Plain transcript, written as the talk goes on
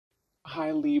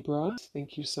Hi Libra,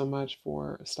 thank you so much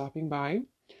for stopping by.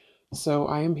 So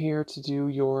I am here to do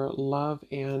your love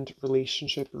and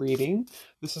relationship reading.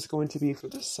 This is going to be for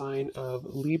the sign of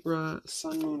Libra,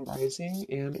 Sun, Moon, Rising,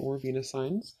 and or Venus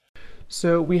signs.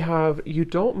 So we have you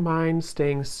don't mind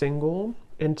staying single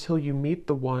until you meet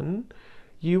the one.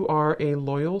 You are a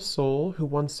loyal soul who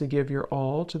wants to give your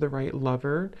all to the right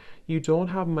lover. You don't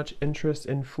have much interest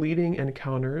in fleeting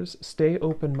encounters. Stay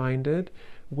open-minded.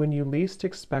 When you least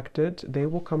expect it, they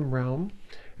will come round.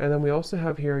 And then we also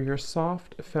have here your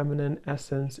soft feminine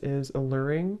essence is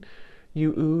alluring.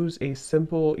 You ooze a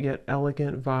simple yet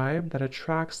elegant vibe that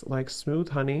attracts like smooth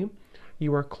honey.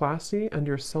 You are classy and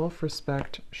your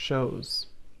self-respect shows.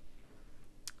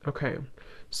 Okay,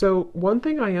 so one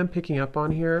thing I am picking up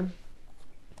on here,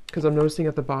 because I'm noticing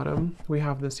at the bottom, we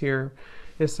have this here.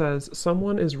 It says,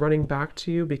 someone is running back to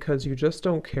you because you just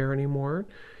don't care anymore.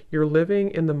 You're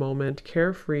living in the moment,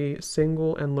 carefree,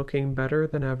 single, and looking better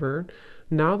than ever.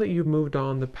 Now that you've moved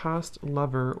on, the past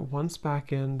lover, once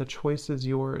back in, the choice is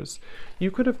yours.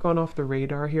 You could have gone off the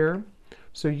radar here.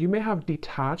 So you may have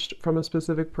detached from a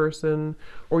specific person,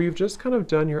 or you've just kind of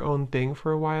done your own thing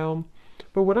for a while.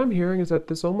 But what I'm hearing is that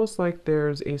there's almost like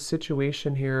there's a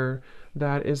situation here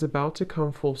that is about to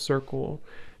come full circle.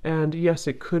 And yes,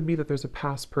 it could be that there's a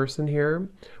past person here,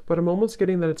 but I'm almost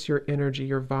getting that it's your energy,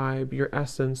 your vibe, your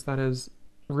essence that has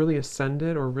really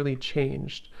ascended or really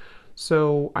changed.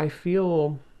 So I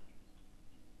feel,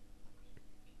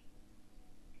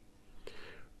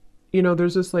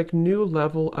 there's this like new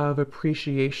level of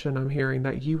appreciation I'm hearing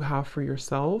that you have for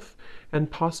yourself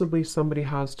and possibly somebody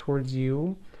has towards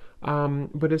you.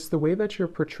 But it's the way that you're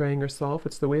portraying yourself.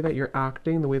 It's the way that you're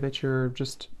acting, the way that you're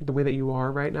just the way that you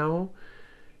are right now.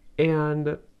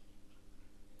 And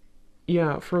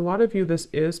yeah, for a lot of you, this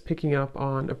is picking up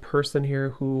on a person here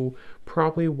who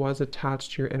probably was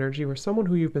attached to your energy or someone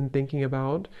who you've been thinking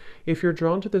about. If you're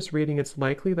drawn to this reading, it's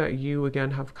likely that you,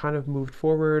 again, have kind of moved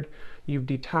forward, you've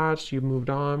detached, you've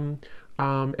moved on,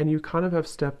 and you kind of have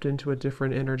stepped into a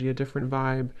different energy, a different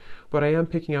vibe. But I am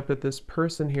picking up that this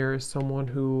person here is someone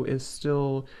who is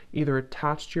still either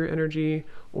attached to your energy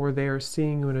or they are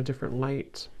seeing you in a different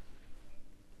light.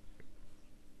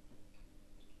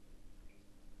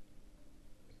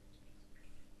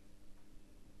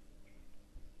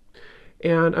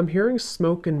 And I'm hearing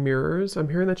smoke and mirrors. I'm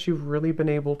hearing that you've really been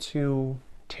able to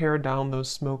tear down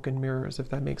those smoke and mirrors, if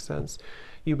that makes sense.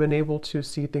 You've been able to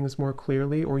see things more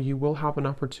clearly, or you will have an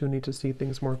opportunity to see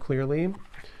things more clearly.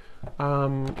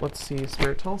 Let's see,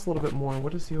 Spirit, tell us a little bit more.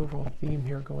 What is the overall theme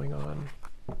here going on?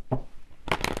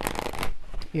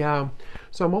 Yeah,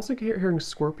 so I'm also hearing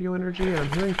Scorpio energy.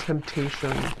 I'm hearing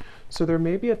temptation. So there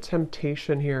may be a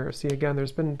temptation here. See, again,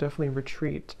 there's been definitely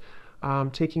retreat.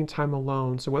 Taking time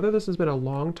alone. So whether this has been a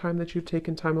long time that you've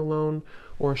taken time alone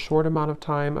or a short amount of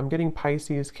time, I'm getting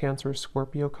Pisces, Cancer,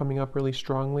 Scorpio coming up really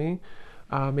strongly.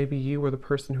 Maybe you or the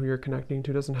person who you're connecting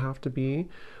to, doesn't have to be.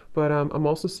 But I'm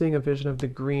also seeing a vision of the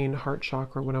green heart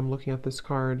chakra when I'm looking at this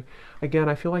card. Again,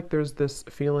 I feel like there's this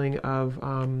feeling of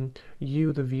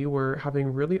you, the viewer,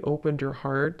 having really opened your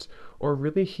heart or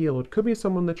really healed. Could be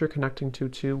someone that you're connecting to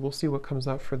too. We'll see what comes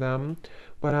up for them.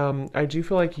 But I do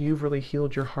feel like you've really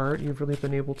healed your heart. You've really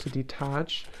been able to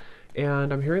detach.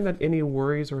 And I'm hearing that any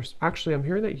worries, or actually I'm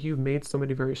hearing that you've made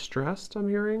somebody very stressed, I'm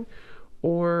hearing,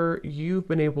 or you've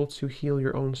been able to heal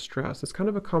your own stress. It's kind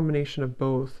of a combination of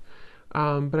both.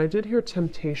 But I did hear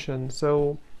temptation.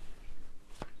 So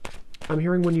I'm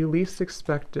hearing when you least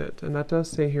expect it. And that does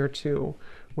say here too,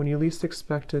 when you least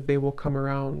expect it, they will come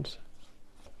around.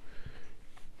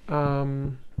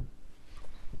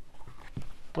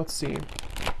 Let's see.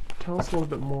 Tell us a little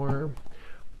bit more.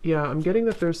 Yeah, I'm getting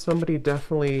that there's somebody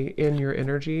definitely in your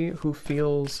energy who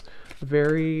feels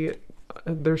very,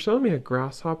 they're showing me a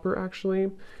grasshopper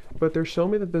actually, but they're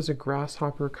showing me that there's a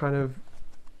grasshopper kind of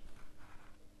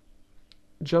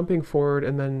jumping forward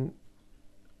and then,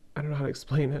 I don't know how to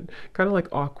explain it, kind of like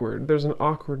awkward. There's an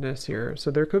awkwardness here. So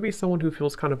there could be someone who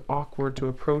feels kind of awkward to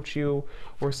approach you,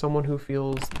 or someone who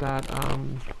feels that,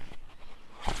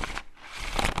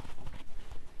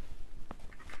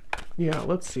 yeah,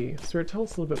 let's see. Spirit, tell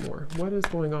us a little bit more. What is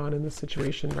going on in this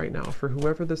situation right now for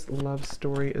whoever this love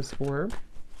story is for?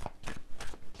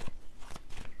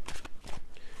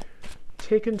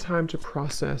 Taken time to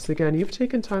process. Again, you've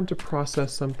taken time to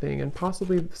process something, and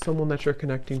possibly someone that you're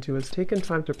connecting to has taken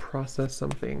time to process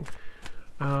something.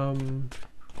 Some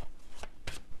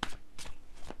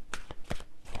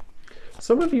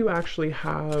of you actually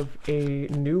have a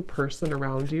new person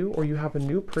around you, or you have a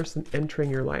new person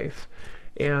entering your life.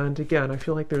 And again, I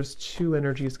feel like there's two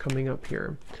energies coming up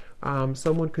here.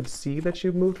 Someone could see that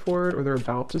you've moved forward, or they're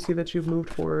about to see that you've moved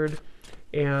forward.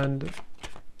 And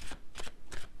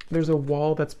there's a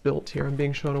wall that's built here. I'm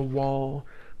being shown a wall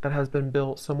that has been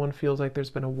built. Someone feels like there's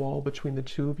been a wall between the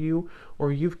two of you,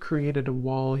 or you've created a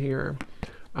wall here.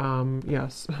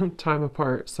 Yes, time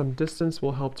apart. Some distance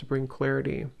will help to bring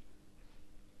clarity.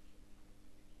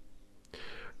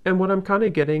 And what I'm kind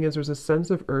of getting is there's a sense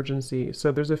of urgency.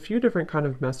 So there's a few different kind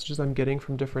of messages I'm getting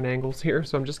from different angles here.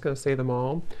 So I'm just going to say them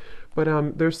all.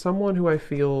 But there's someone who I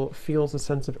feel feels a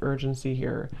sense of urgency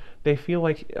here. They feel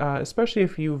like, especially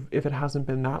if it hasn't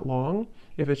been that long,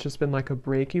 if it's just been like a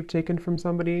break you've taken from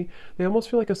somebody, they almost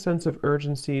feel like a sense of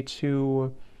urgency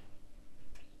to.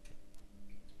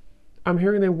 I'm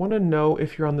hearing they want to know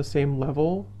if you're on the same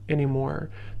level anymore.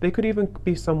 They could even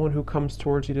be someone who comes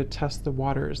towards you to test the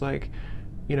waters, like,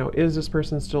 you know, is this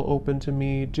person still open to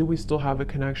me? Do we still have a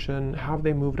connection? Have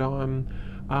they moved on?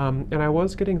 And I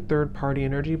was getting third party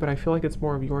energy, but I feel like it's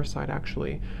more of your side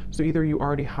actually. So either you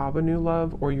already have a new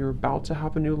love, or you're about to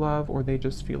have a new love, or they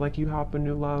just feel like you have a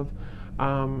new love.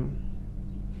 And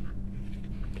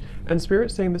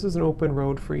Spirit's saying this is an open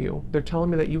road for you. They're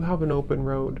telling me that you have an open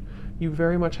road. You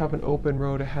very much have an open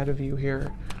road ahead of you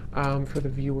here, for the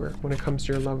viewer when it comes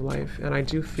to your love life. And I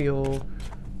do feel,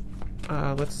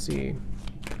 let's see.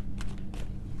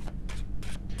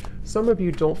 Some of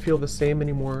you don't feel the same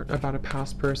anymore about a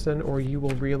past person, or you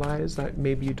will realize that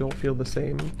maybe you don't feel the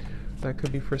same. That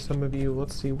could be for some of you.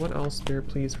 Let's see, what else, Spirit,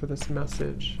 please, for this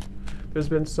message? There's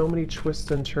been so many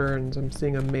twists and turns. I'm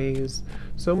seeing a maze.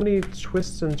 So many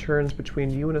twists and turns between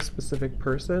you and a specific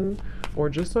person, or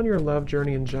just on your love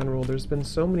journey in general. There's been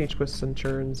so many twists and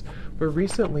turns. But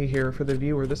recently here, for the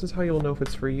viewer, this is how you'll know if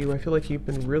it's for you. I feel like you've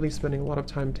been really spending a lot of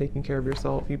time taking care of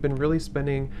yourself. You've been really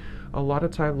spending a lot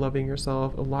of time loving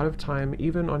yourself, a lot of time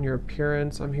even on your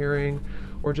appearance, I'm hearing,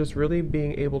 or just really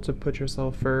being able to put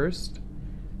yourself first.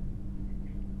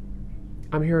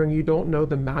 I'm hearing you don't know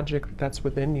the magic that's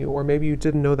within you, or maybe you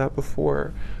didn't know that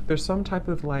before. There's some type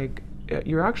of like,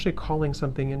 you're actually calling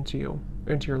something into you,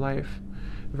 into your life.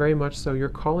 Very much so. You're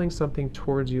calling something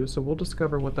towards you. So we'll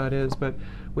discover what that is. But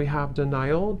we have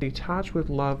denial, detach with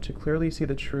love to clearly see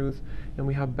the truth, and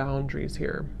we have boundaries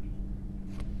here.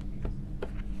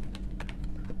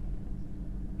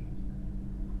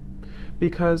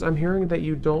 Because I'm hearing that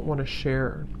you don't want to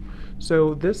share.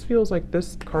 So this feels like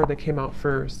this card that came out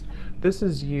first. This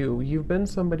is you. You've been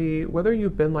somebody, whether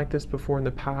you've been like this before in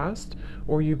the past,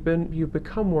 or you've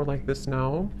become more like this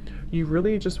now, you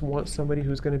really just want somebody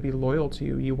who's going to be loyal to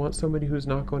you. You want somebody who's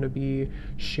not going to be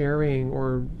sharing,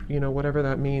 or, you know, whatever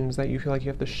that means, that you feel like you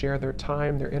have to share their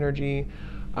time, their energy.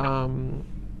 And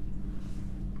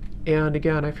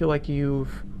again, I feel like I'm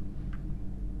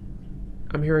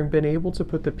hearing been able to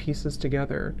put the pieces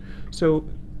together. So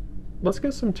let's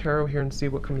get some tarot here and see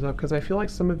what comes up, because I feel like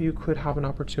some of you could have an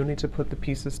opportunity to put the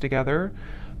pieces together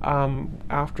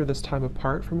after this time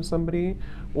apart from somebody,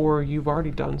 or you've already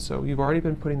done so. You've already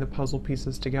been putting the puzzle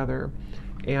pieces together.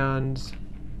 And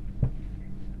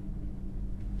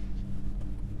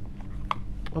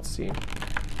let's see.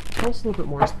 Tell us a little bit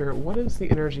more, Spirit. What is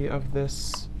the energy of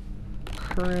this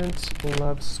current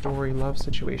love story, love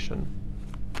situation?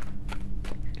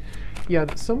 Yeah,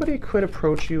 somebody could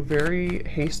approach you very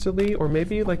hastily, or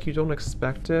maybe like you don't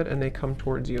expect it and they come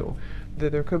towards you.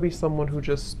 There could be someone who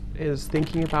just is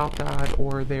thinking about that,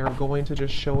 or they are going to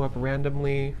just show up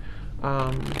randomly.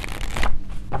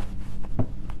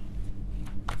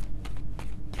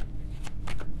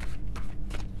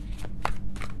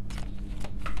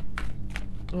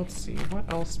 Let's see,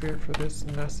 what else, Spirit, for this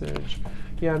message?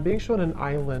 Yeah, I'm being shown an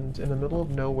island in the middle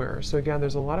of nowhere. So again,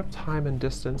 there's a lot of time and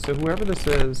distance. So whoever this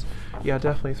is, yeah,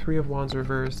 definitely Three of Wands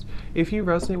reversed. If you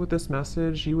resonate with this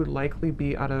message, you would likely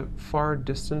be at a far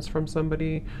distance from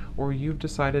somebody, or you've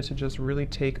decided to just really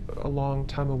take a long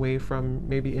time away from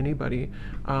maybe anybody.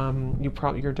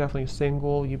 You're definitely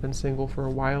single. You've been single for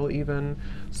a while even.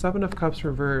 Seven of Cups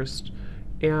reversed.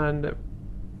 And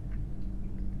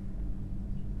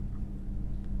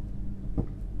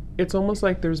it's almost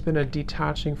like there's been a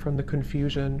detaching from the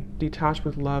confusion, detached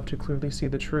with love to clearly see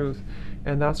the truth.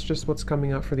 And that's just what's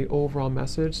coming up for the overall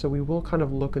message. So we will kind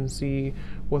of look and see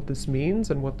what this means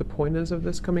and what the point is of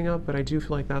this coming up. But I do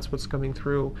feel like that's what's coming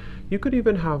through. You could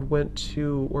even have went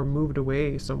to or moved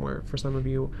away somewhere for some of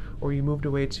you, or you moved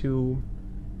away to,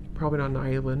 probably not an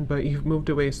island, but you've moved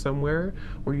away somewhere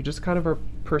where you just kind of are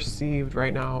perceived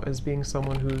right now as being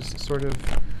someone who's sort of,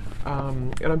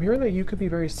 and I'm hearing that you could be a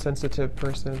very sensitive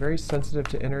person, very sensitive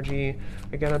to energy.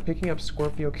 Again, I'm picking up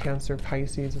Scorpio, Cancer,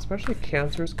 Pisces, especially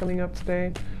Cancer's coming up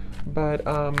today. But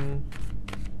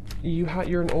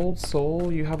you're an old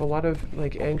soul. You have a lot of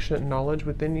like ancient knowledge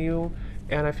within you,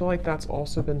 and I feel like that's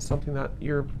also been something that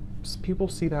you're people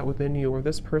see that within you, or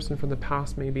this person from the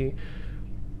past maybe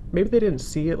they didn't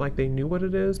see it like they knew what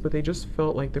it is, but they just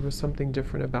felt like there was something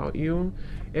different about you.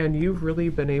 And you've really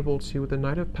been able to, with the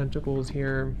Knight of Pentacles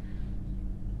here.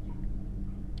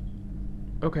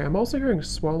 Okay, I'm also hearing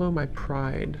swallow my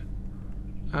pride.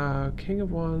 King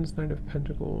of Wands, Knight of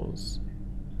Pentacles.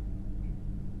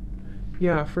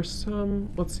 Yeah, for some,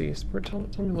 let's see, Spirit, tell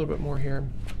me a little bit more here.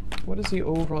 What is the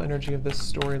overall energy of this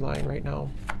storyline right now?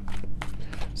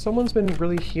 Someone's been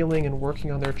really healing and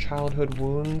working on their childhood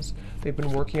wounds. They've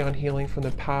been working on healing from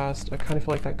the past. I kind of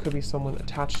feel like that could be someone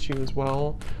attached to you as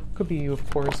well. Could be you, of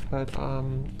course, but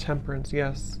Temperance,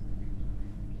 yes.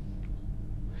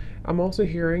 I'm also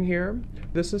hearing here,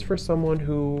 this is for someone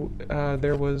who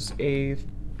there was a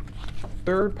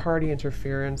third-party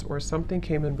interference or something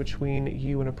came in between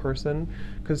you and a person,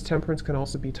 because Temperance can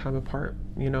also be time apart,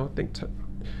 you know.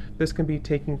 This can be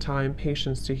taking time,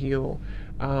 patience to heal.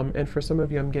 And for some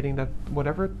of you, I'm getting that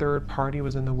whatever third party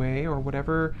was in the way or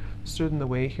whatever stood in the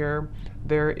way here,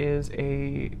 there is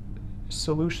a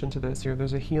solution to this here.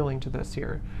 There's a healing to this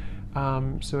here.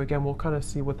 So again, we'll kind of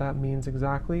see what that means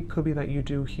exactly. Could be that you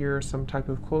do hear some type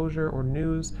of closure or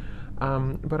news,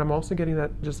 but I'm also getting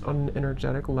that just on an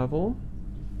energetic level.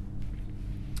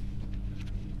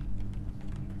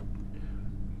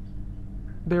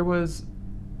 There was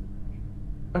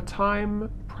a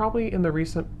time probably like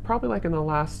in the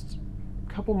last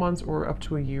couple months or up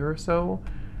to a year or so,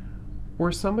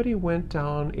 where somebody went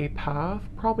down a path,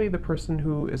 probably the person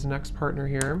who is an ex-partner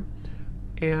here,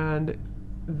 and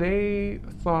they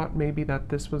thought maybe that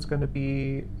this was going to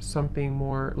be something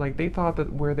more, like they thought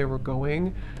that where they were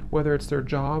going, whether it's their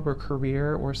job or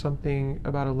career or something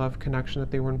about a love connection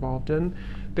that they were involved in,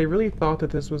 they really thought that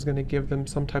this was going to give them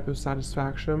some type of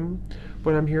satisfaction.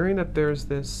 But I'm hearing that there's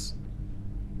this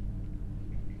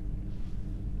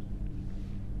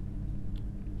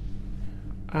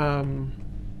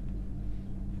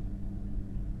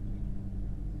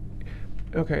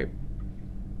okay,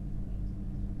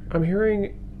 I'm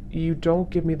hearing you don't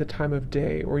give me the time of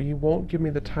day, or you won't give me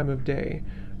the time of day.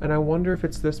 And I wonder if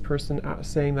it's this person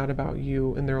saying that about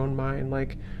you in their own mind.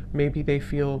 Like maybe they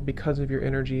feel because of your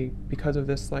energy, because of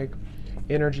this like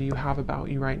energy you have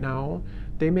about you right now,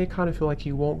 they may kind of feel like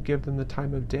you won't give them the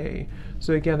time of day.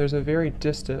 So again, there's a very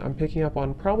distant, I'm picking up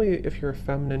on, probably if you're a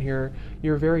feminine here,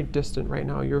 you're very distant right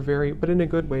now. You're very, but in a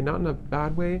good way, not in a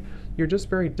bad way. You're just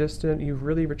very distant. You've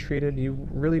really retreated. You've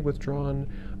really withdrawn.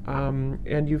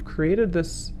 And you've created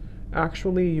this,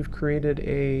 actually, you've created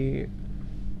a,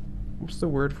 what's the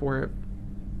word for it?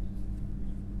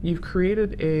 You've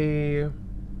created a,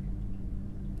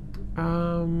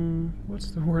 what's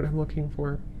the word I'm looking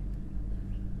for?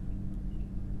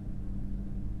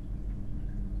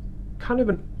 Kind of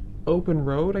an open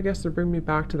road, I guess, to bring me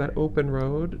back to that open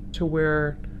road, to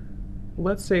where,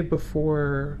 let's say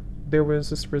before there was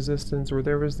this resistance or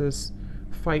there was this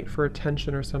fight for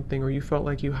attention or something, or you felt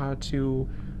like you had to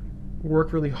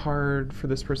work really hard for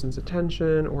this person's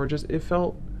attention, or just it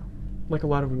felt like a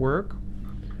lot of work.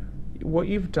 What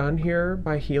you've done here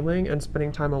by healing and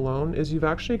spending time alone is you've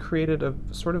actually created a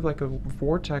sort of like a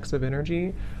vortex of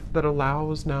energy that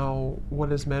allows now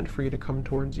what is meant for you to come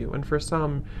towards you. And for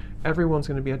some, everyone's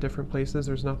going to be at different places.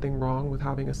 There's nothing wrong with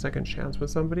having a second chance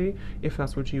with somebody if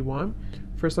that's what you want.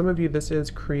 For some of you, this is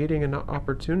creating an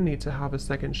opportunity to have a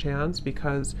second chance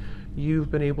because you've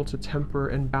been able to temper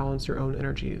and balance your own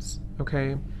energies,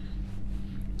 okay?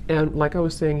 And like I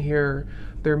was saying here,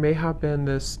 there may have been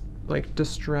this like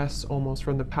distress almost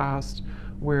from the past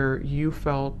where you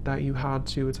felt that you had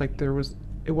to, it's like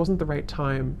it wasn't the right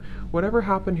time. Whatever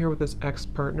happened here with this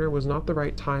ex-partner was not the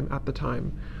right time at the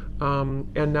time.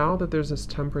 And now that there's this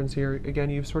temperance here, again,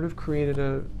 you've sort of created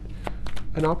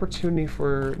an opportunity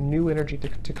for new energy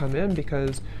to come in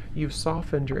because you've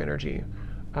softened your energy.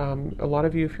 A lot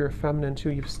of you, if you're feminine too,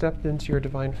 you've stepped into your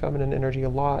divine feminine energy a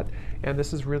lot, and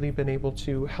this has really been able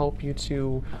to help you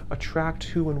to attract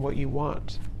who and what you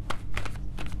want.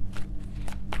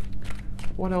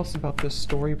 What else about this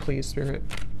story, please, Spirit?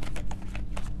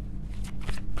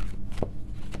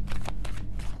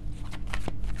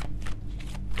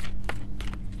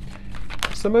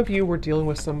 Some of you were dealing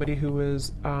with somebody who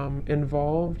is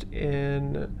involved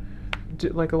in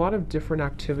like a lot of different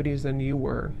activities than you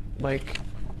were. Like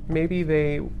maybe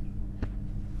they,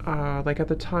 like at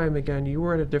the time, again, you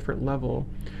were at a different level.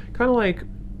 Kind of like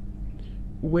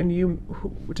when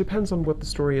it depends on what the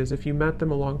story is. If you met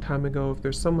them a long time ago, if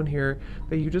there's someone here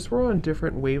that you just were on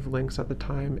different wavelengths at the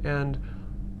time, and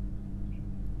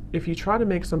if you try to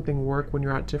make something work when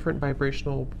you're at different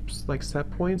vibrational like set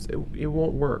points, it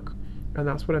won't work. And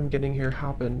that's what I'm getting here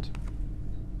happened.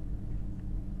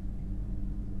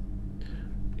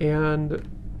 And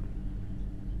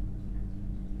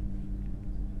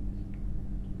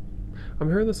I'm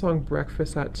hearing the song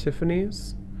Breakfast at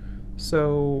Tiffany's.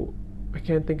 So I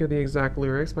can't think of the exact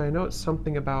lyrics, but I know it's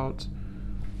something about,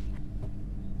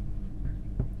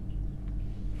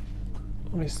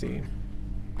 let me see.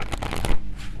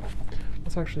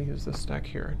 Let's actually use this deck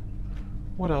here.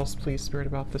 What else, please, Spirit,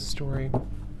 about this story?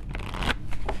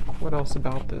 What else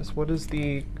about this? What is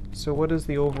the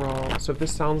overall, so if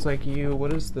this sounds like you,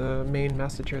 what is the main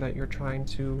message here that you're trying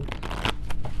to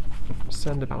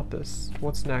send about this?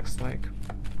 What's next, like?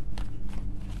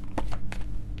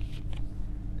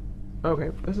 Okay,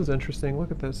 this is interesting.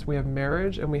 Look at this. We have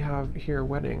marriage and we have here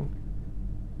wedding.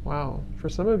 Wow. For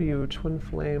some of you, twin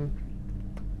flame.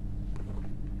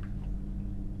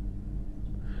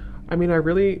 I mean, I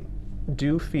really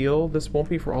do feel, this won't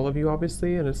be for all of you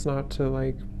obviously, and it's not to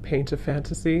like paint a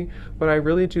fantasy, but I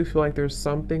really do feel like there's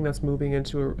something that's moving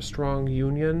into a strong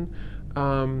union,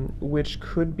 which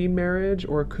could be marriage,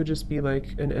 or it could just be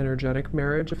like an energetic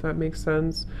marriage, if that makes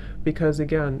sense. Because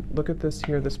again, look at this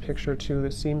here, this picture too.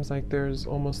 It seems like there's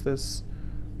almost this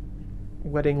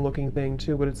wedding looking thing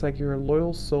too, but it's like you're a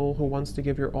loyal soul who wants to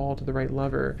give your all to the right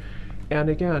lover. And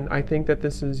again, I think that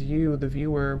this is you, the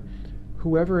viewer,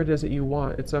 whoever it is that you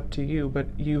want, it's up to you, but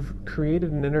you've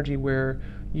created an energy where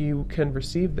you can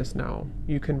receive this now.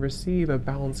 You can receive a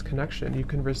balanced connection. You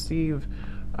can receive,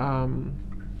 I'm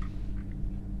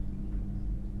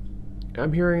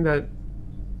hearing that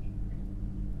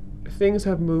things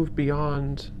have moved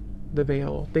beyond the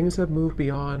veil. Things have moved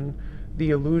beyond the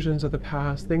illusions of the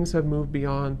past. Things have moved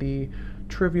beyond the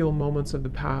trivial moments of the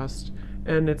past,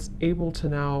 and it's able to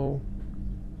now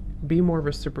be more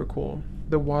reciprocal.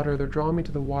 The water, they're drawing me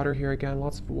to the water here again,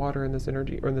 lots of water in this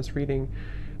energy, or in this reading.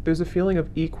 There's a feeling of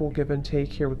equal give and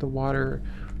take here with the water.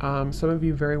 Some of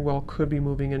you very well could be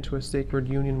moving into a sacred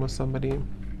union with somebody.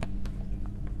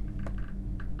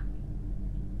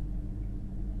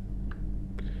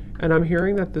 And I'm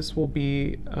hearing that this will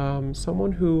be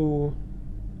someone who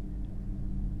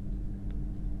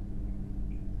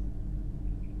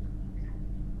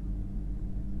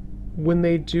when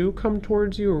they do come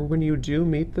towards you, or when you do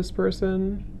meet this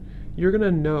person, you're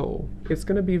gonna know. It's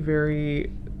gonna be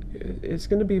very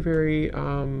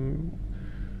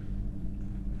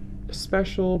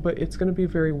special, but it's gonna be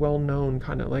very well known,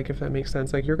 kind of like, if that makes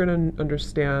sense. Like, you're gonna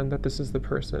understand that this is the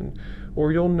person,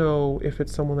 or you'll know if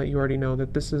it's someone that you already know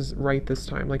that this is right this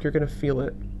time. Like, you're gonna feel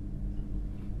it.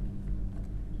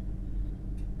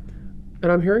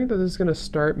 And I'm hearing that this is going to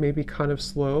start maybe kind of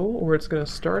slow, or it's going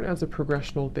to start as a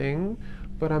progressional thing.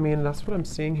 But I mean, that's what I'm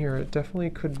seeing here. It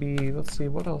definitely could be, let's see,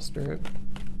 what else, Spirit?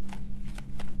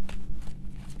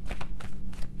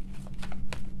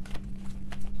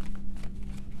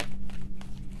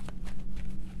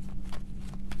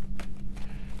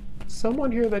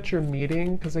 Someone here that you're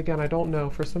meeting, because again, I don't know.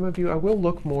 For some of you, I will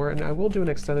look more, and I will do an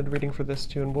extended reading for this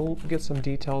too, and we'll get some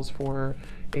details for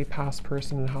a past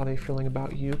person and how they're feeling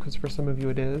about you, because for some of you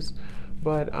it is.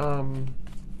 But I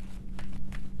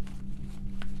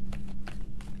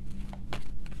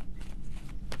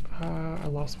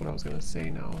lost what I was going to say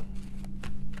now.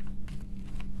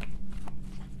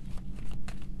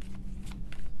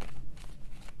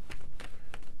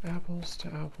 Apples to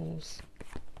apples.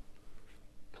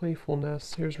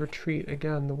 Playfulness. Here's retreat.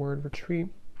 Again, the word retreat.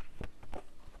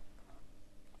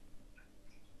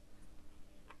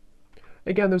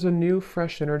 Again, there's a new,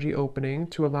 fresh energy opening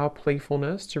to allow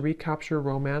playfulness, to recapture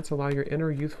romance, allow your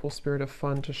inner youthful spirit of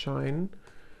fun to shine.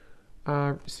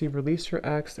 See, release your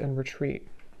ex and retreat.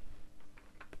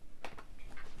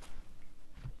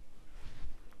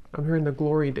 I'm hearing the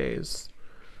glory days.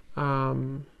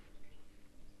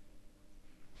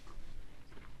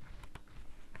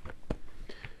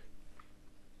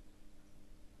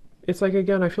 It's like,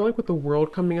 again, I feel like with the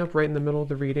world coming up right in the middle of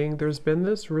the reading, there's been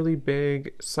this really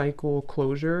big cycle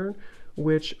closure,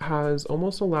 which has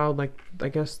almost allowed, like, I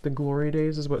guess the glory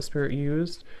days is what Spirit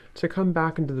used, to come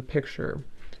back into the picture.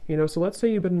 You know, so let's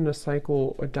say you've been in a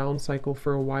cycle, a down cycle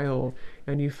for a while,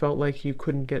 and you felt like you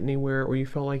couldn't get anywhere, or you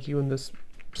felt like you and this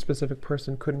specific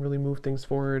person couldn't really move things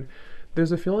forward.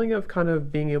 There's a feeling of kind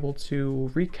of being able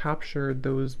to recapture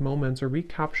those moments, or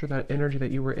recapture that energy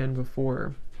that you were in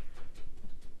before.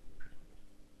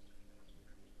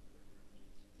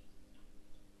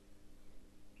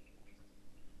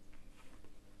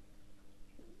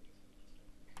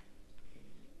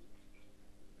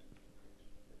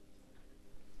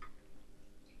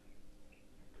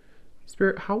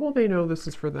 Spirit, how will they know this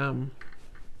is for them?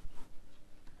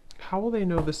 How will they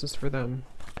know this is for them?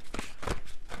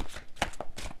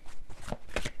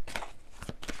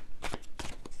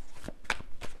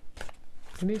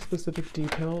 Any specific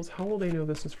details? How will they know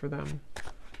this is for them?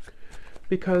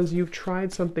 Because you've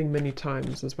tried something many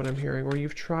times is what I'm hearing, or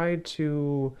you've tried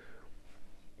to,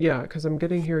 yeah, because I'm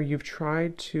getting here, you've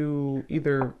tried to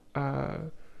either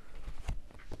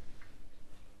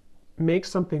make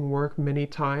something work many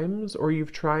times, or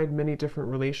you've tried many different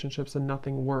relationships and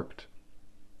nothing worked.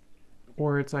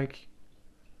 Or it's like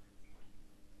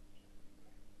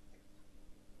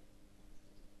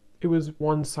it was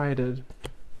one-sided.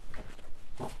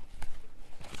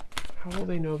 How will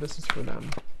they know this is for them?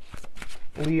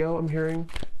 Leo, I'm hearing.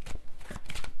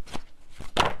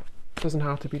 Doesn't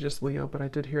have to be just Leo, but I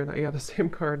did hear that. Yeah, the same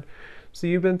card. So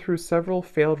you've been through several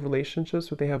failed relationships,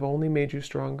 but they have only made you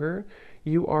stronger.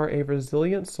 You are a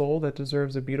resilient soul that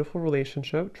deserves a beautiful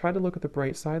relationship. Try to look at the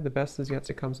bright side. The best is yet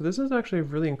to come. So this is actually a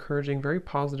really encouraging, very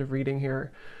positive reading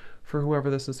here for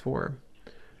whoever this is for.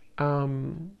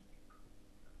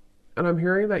 And I'm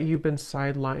hearing that you've been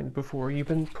sidelined before. You've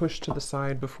been pushed to the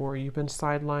side before. You've been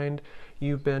sidelined.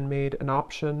 You've been made an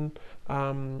option.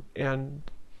 And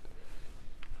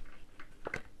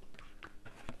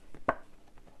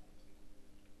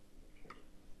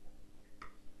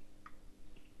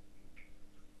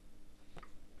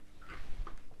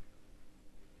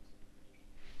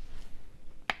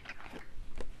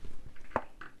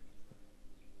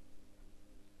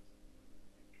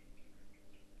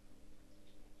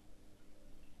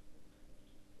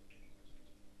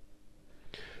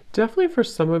definitely for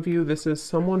some of you, this is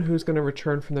someone who's going to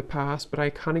return from the past, but I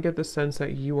kind of get the sense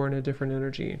that you are in a different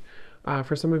energy.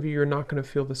 For some of you, you're not going to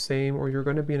feel the same, or you're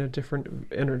going to be in a different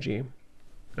energy.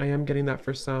 I am getting that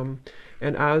for some.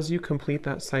 And as you complete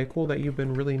that cycle that you've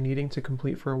been really needing to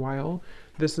complete for a while,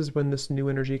 this is when this new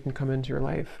energy can come into your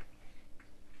life.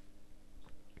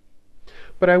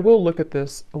 But I will look at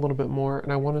this a little bit more,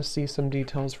 and I want to see some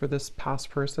details for this past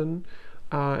person,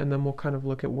 and then we'll kind of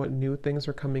look at what new things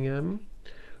are coming in.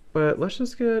 But let's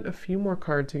just get a few more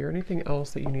cards here. Anything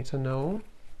else that you need to know?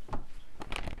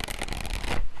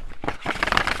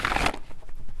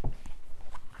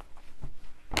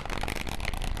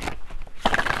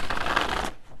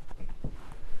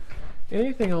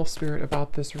 Anything else, Spirit,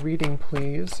 about this reading,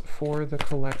 please, for the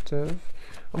collective?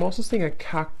 I'm also seeing a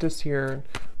cactus here,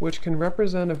 which can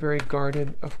represent a very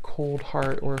guarded, a cold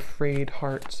heart or afraid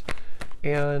heart.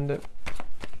 And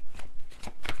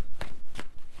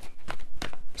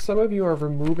some of you are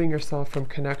removing yourself from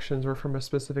connections or from a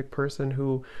specific person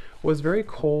who was very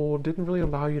cold, didn't really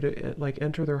allow you to like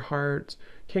enter their heart.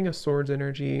 King of Swords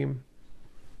energy.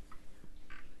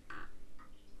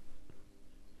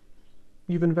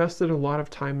 You've invested a lot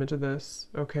of time into this,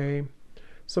 okay?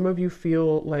 Some of you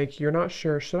feel like you're not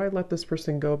sure, should I let this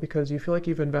person go? Because you feel like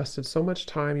you've invested so much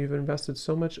time, you've invested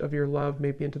so much of your love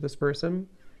maybe into this person.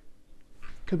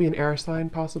 Could be an air sign,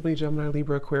 possibly Gemini,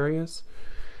 Libra, Aquarius.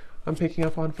 I'm picking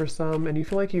up on for some, and you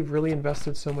feel like you've really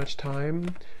invested so much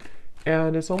time,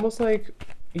 and it's almost like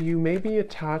you may be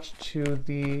attached to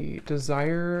the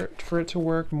desire for it to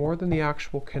work more than the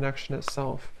actual connection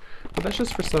itself. But that's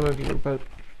just for some of you. But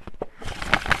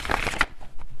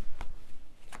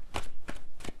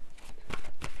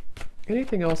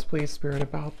anything else, please, Spirit,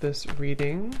 about this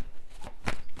reading?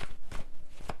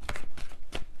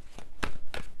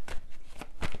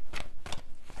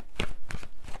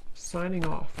 Signing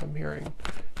off, I'm hearing.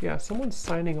 Yeah, someone's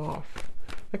signing off.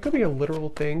 That could be a literal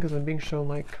thing because I'm being shown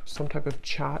like some type of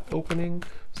chat opening.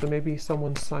 So maybe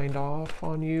someone signed off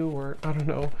on you, or I don't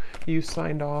know, you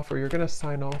signed off, or you're going to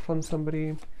sign off on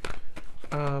somebody.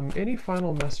 Any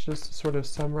final messages to sort of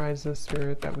summarize this,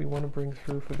 Spirit, that we want to bring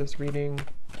through for this reading?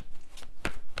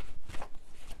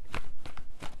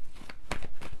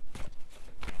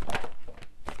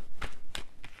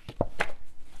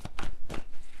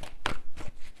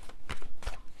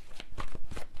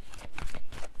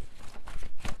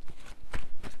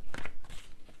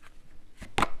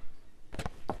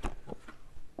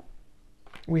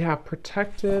 We have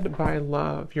protected by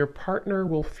love. Your partner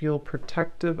will feel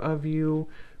protective of you,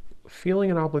 feeling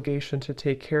an obligation to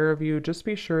take care of you. Just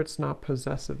be sure it's not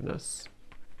possessiveness.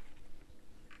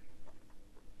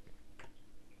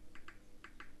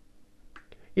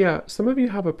 Yeah, some of you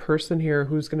have a person here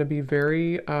who's going to be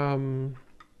very,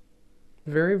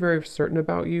 very certain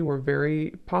about you, or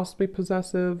very possibly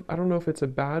possessive. I don't know if it's a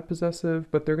bad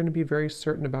possessive, but they're going to be very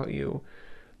certain about you.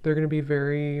 They're going to be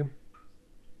very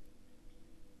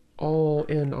all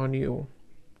in on you.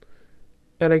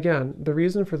 And again, the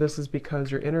reason for this is because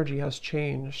your energy has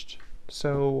changed.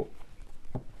 So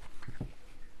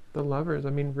the Lovers,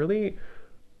 I mean, really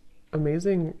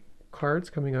amazing cards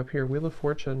coming up here. Wheel of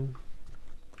Fortune.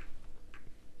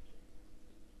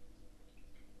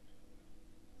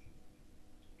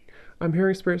 I'm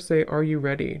hearing Spirit say, are you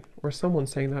ready? Or someone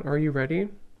saying that, are you ready?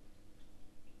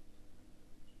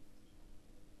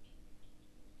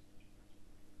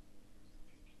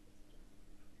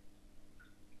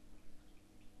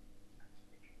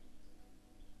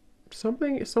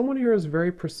 Someone here is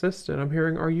very persistent. I'm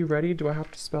hearing, are you ready? Do I have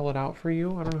to spell it out for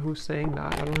you? I don't know who's saying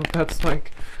that. I don't know if that's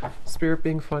like Spirit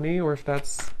being funny or if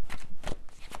that's,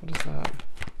 what is that?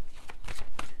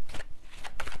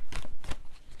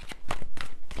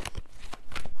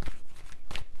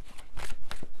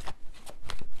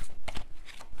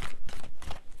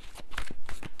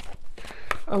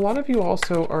 A lot of you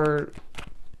also are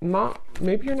not,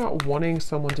 maybe you're not wanting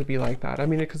someone to be like that. I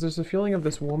mean, because there's a feeling of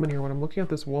this woman here. When I'm looking at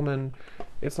this woman,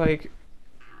 it's like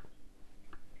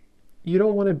you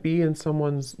don't want to be in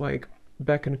someone's like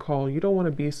beck and call. You don't want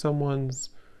to be someone's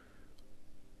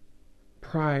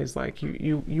prize. Like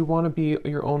you want to be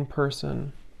your own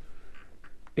person.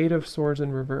 Eight of Swords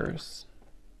in reverse.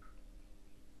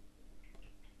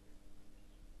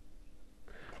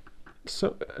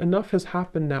 So enough has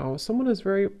happened now. Someone is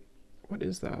very, what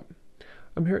is that?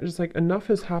 I'm here, just like enough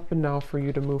has happened now for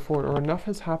you to move forward, or enough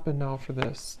has happened now for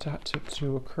this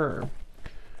to occur.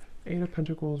 Eight of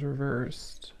Pentacles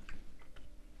reversed.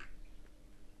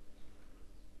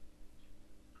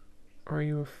 Are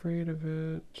you afraid of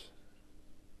it?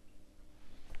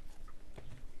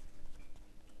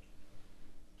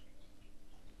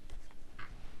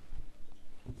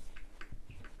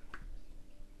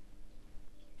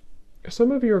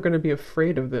 Some of you are going to be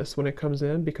afraid of this when it comes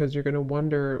in because you're going to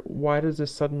wonder, why does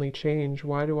this suddenly change?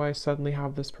 Why do I suddenly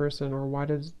have this person? Or why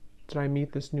did I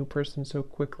meet this new person so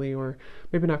quickly? Or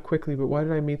maybe not quickly, but why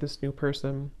did I meet this new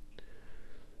person?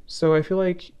 So I feel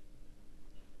like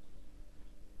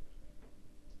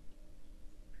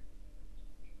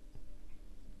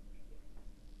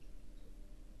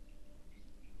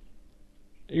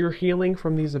you're healing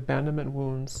from these abandonment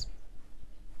wounds.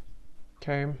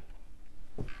 Okay.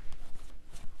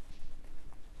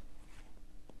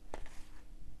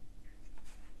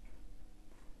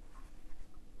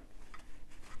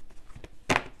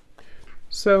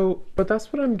 So, but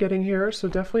that's what I'm getting here. So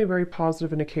definitely a very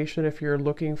positive indication if you're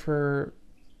looking for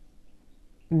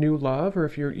new love, or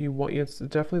if you want, it's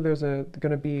definitely there's going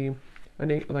to be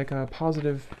like a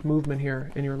positive movement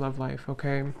here in your love life.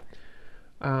 Okay.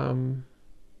 Um,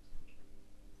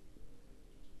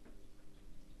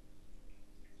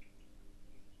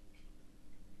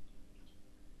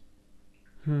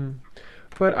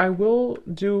 But I will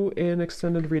do an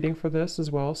extended reading for this as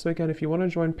well. So again, if you want to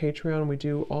join Patreon, we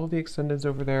do all the extendeds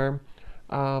over there.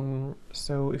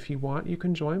 So if you want, you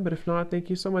can join. But if not,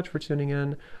 thank you so much for tuning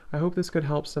in. I hope this could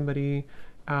help somebody.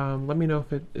 Let me know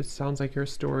if it sounds like your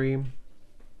story.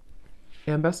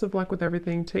 And best of luck with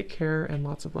everything. Take care and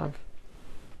lots of love.